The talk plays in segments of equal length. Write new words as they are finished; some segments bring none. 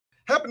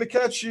Happened to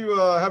catch you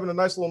having a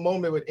nice little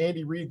moment with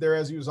Andy Reid there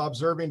as he was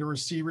observing the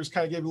receivers,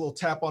 kind of gave you a little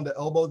tap on the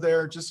elbow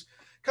there. Just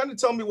kind of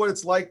tell me what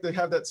it's like to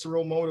have that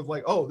surreal moment of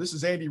like, oh, this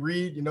is Andy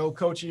Reid,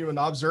 coaching you and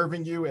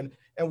observing you, and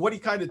what he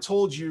kind of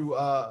told you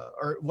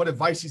or what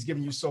advice he's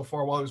given you so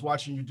far while he was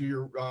watching you do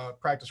your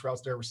practice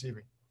routes there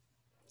receiving.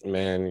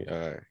 Man,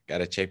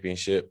 got a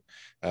championship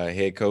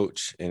head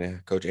coach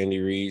and Coach Andy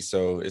Reid,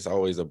 so it's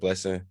always a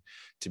blessing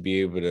to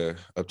be able to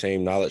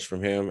obtain knowledge from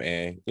him.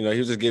 And, he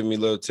was just giving me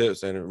little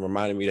tips and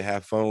reminding me to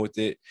have fun with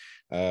it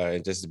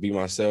and just to be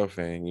myself.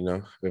 And,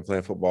 I've been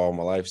playing football all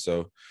my life.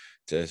 So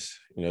just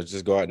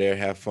go out there,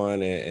 have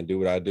fun and do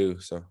what I do.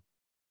 So.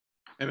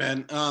 Hey,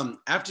 man,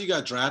 after you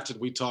got drafted,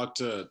 we talked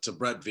to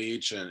Brett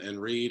Veach and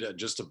Reed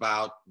just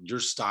about your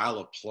style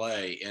of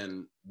play.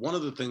 And one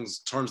of the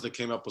terms that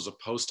came up was a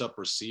post-up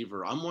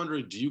receiver. I'm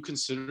wondering, do you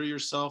consider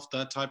yourself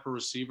that type of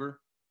receiver?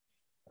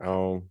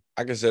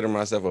 I consider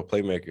myself a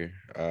playmaker.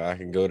 I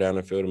can go down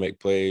the field and make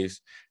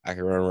plays. I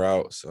can run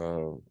routes,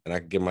 and I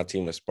can give my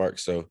team a spark.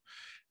 So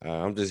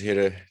I'm just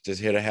here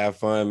to have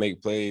fun,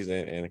 make plays,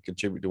 and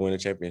contribute to winning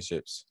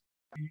championships.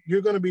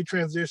 You're going to be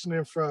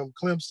transitioning from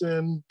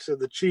Clemson to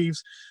the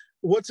Chiefs.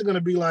 What's it going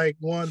to be like,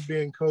 one,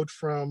 being coached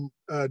from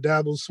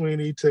Dabo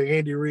Swinney to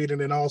Andy Reid,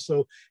 and then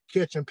also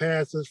catching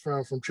passes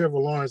from Trevor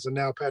Lawrence and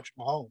now Patrick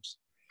Mahomes?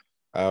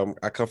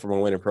 I come from a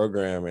winning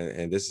program,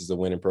 and this is a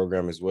winning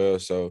program as well.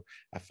 So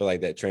I feel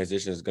like that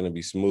transition is going to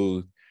be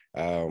smooth.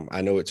 I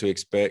know what to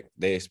expect.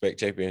 They expect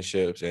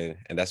championships, and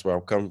that's where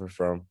I'm coming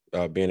from,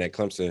 being at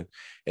Clemson.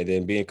 And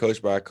then being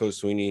coached by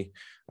Coach Swinney,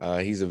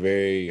 he's a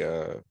very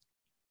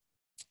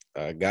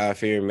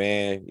God-fearing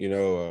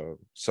man,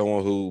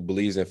 someone who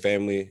believes in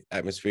family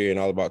atmosphere and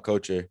all about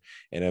culture.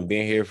 And I'm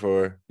being here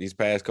for these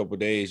past couple of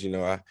days,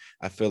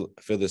 I feel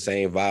the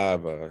same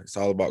vibe. It's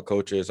all about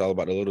culture. It's all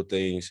about the little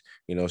things,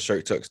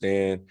 shirt tucked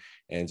in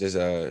and just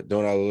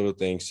doing all the little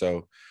things.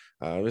 So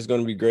it's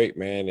going to be great,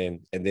 man.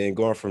 And then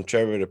going from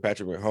Trevor to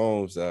Patrick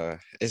Mahomes,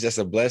 it's just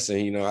a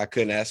blessing. I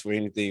couldn't ask for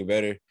anything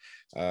better.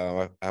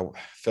 I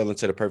fell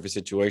into the perfect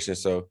situation,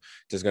 so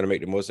just going to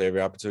make the most of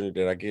every opportunity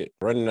that I get.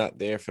 Running out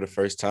there for the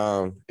first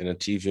time in a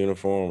Chiefs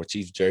uniform, a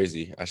Chiefs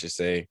jersey, I should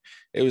say,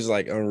 it was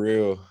like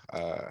unreal,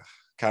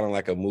 kind of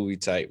like a movie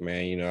type,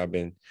 man. I've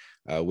been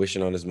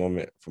wishing on this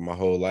moment for my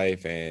whole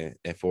life, and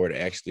for it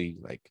to actually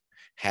like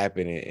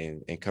happen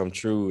and come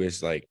true,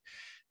 it's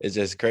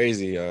just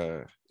crazy.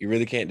 You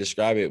really can't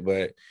describe it,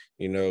 but, at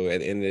the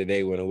end of the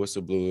day, when the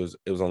whistle blew,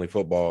 it was only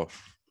football.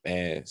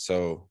 And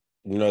so,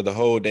 the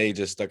whole day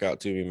just stuck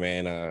out to me,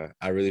 man.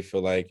 I really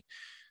feel like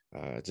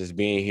just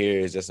being here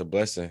is just a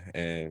blessing.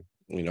 And,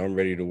 I'm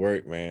ready to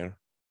work, man.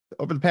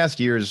 Over the past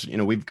years,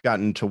 we've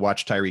gotten to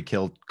watch Tyreek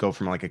Hill go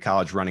from like a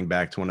college running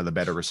back to one of the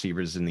better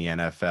receivers in the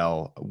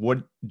NFL.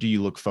 What do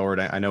you look forward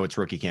to? I know it's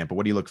rookie camp, but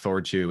what do you look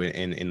forward to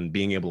in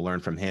being able to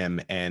learn from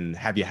him? And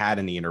have you had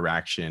any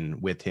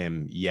interaction with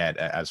him yet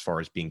as far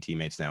as being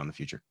teammates now in the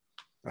future?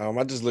 I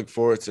just look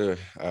forward to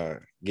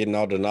getting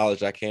all the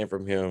knowledge I can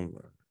from him,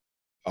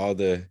 all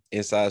the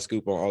inside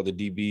scoop on all the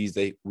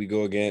DBs we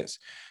go against,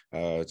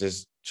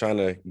 just trying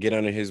to get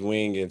under his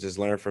wing and just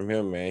learn from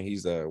him, man.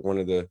 He's one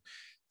of the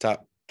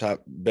top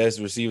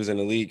best receivers in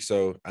the league.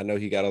 So I know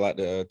he got a lot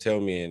to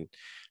tell me, and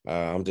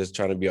I'm just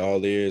trying to be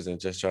all ears and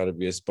just trying to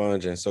be a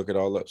sponge and soak it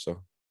all up.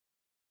 So